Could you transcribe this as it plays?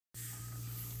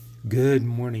Good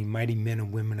morning, mighty men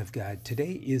and women of God.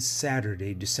 Today is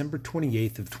Saturday, December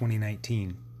 28th of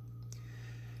 2019.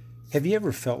 Have you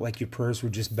ever felt like your prayers were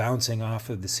just bouncing off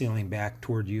of the ceiling back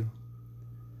toward you?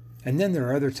 And then there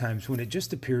are other times when it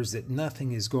just appears that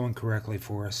nothing is going correctly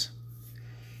for us.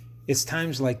 It's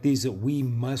times like these that we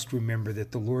must remember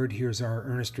that the Lord hears our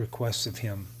earnest requests of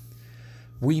Him.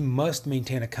 We must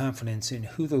maintain a confidence in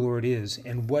who the Lord is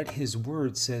and what His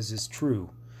Word says is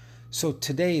true. So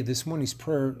today, this morning's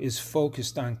prayer is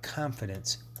focused on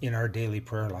confidence in our daily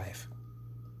prayer life.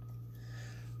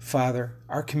 Father,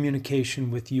 our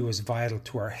communication with you is vital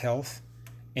to our health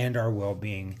and our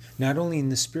well-being, not only in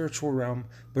the spiritual realm,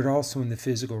 but also in the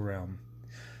physical realm.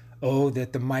 Oh,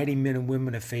 that the mighty men and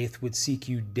women of faith would seek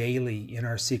you daily in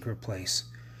our secret place,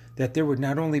 that there would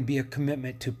not only be a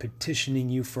commitment to petitioning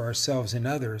you for ourselves and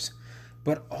others,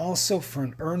 but also for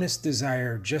an earnest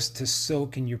desire just to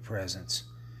soak in your presence.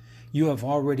 You have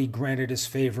already granted us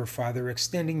favor, Father,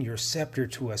 extending your scepter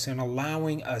to us and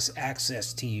allowing us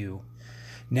access to you.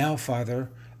 Now, Father,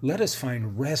 let us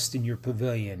find rest in your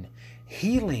pavilion,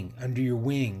 healing under your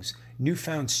wings,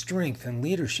 newfound strength and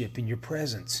leadership in your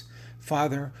presence.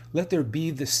 Father, let there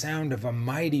be the sound of a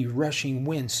mighty rushing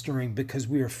wind stirring because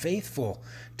we are faithful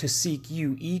to seek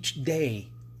you each day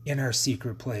in our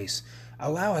secret place.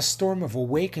 Allow a storm of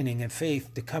awakening and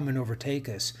faith to come and overtake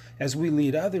us as we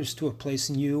lead others to a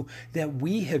place in you that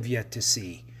we have yet to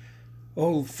see.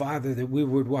 Oh, Father, that we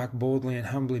would walk boldly and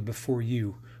humbly before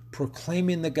you,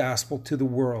 proclaiming the gospel to the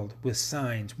world with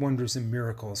signs, wonders, and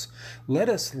miracles. Let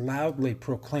us loudly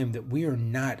proclaim that we are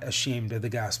not ashamed of the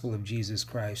gospel of Jesus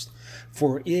Christ,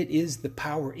 for it is the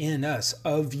power in us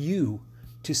of you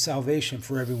to salvation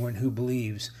for everyone who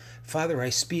believes. Father, I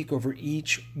speak over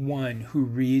each one who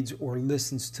reads or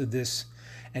listens to this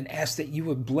and ask that you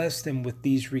would bless them with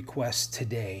these requests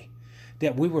today,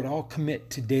 that we would all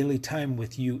commit to daily time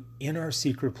with you in our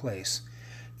secret place.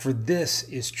 For this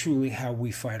is truly how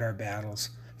we fight our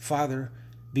battles. Father,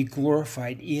 be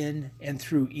glorified in and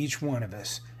through each one of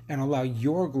us, and allow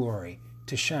your glory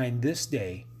to shine this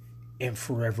day and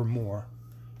forevermore.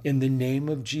 In the name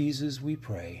of Jesus we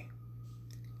pray.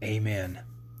 Amen.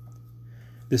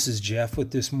 This is Jeff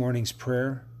with this morning's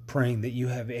prayer, praying that you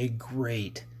have a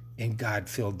great and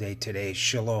God-filled day today.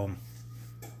 Shalom.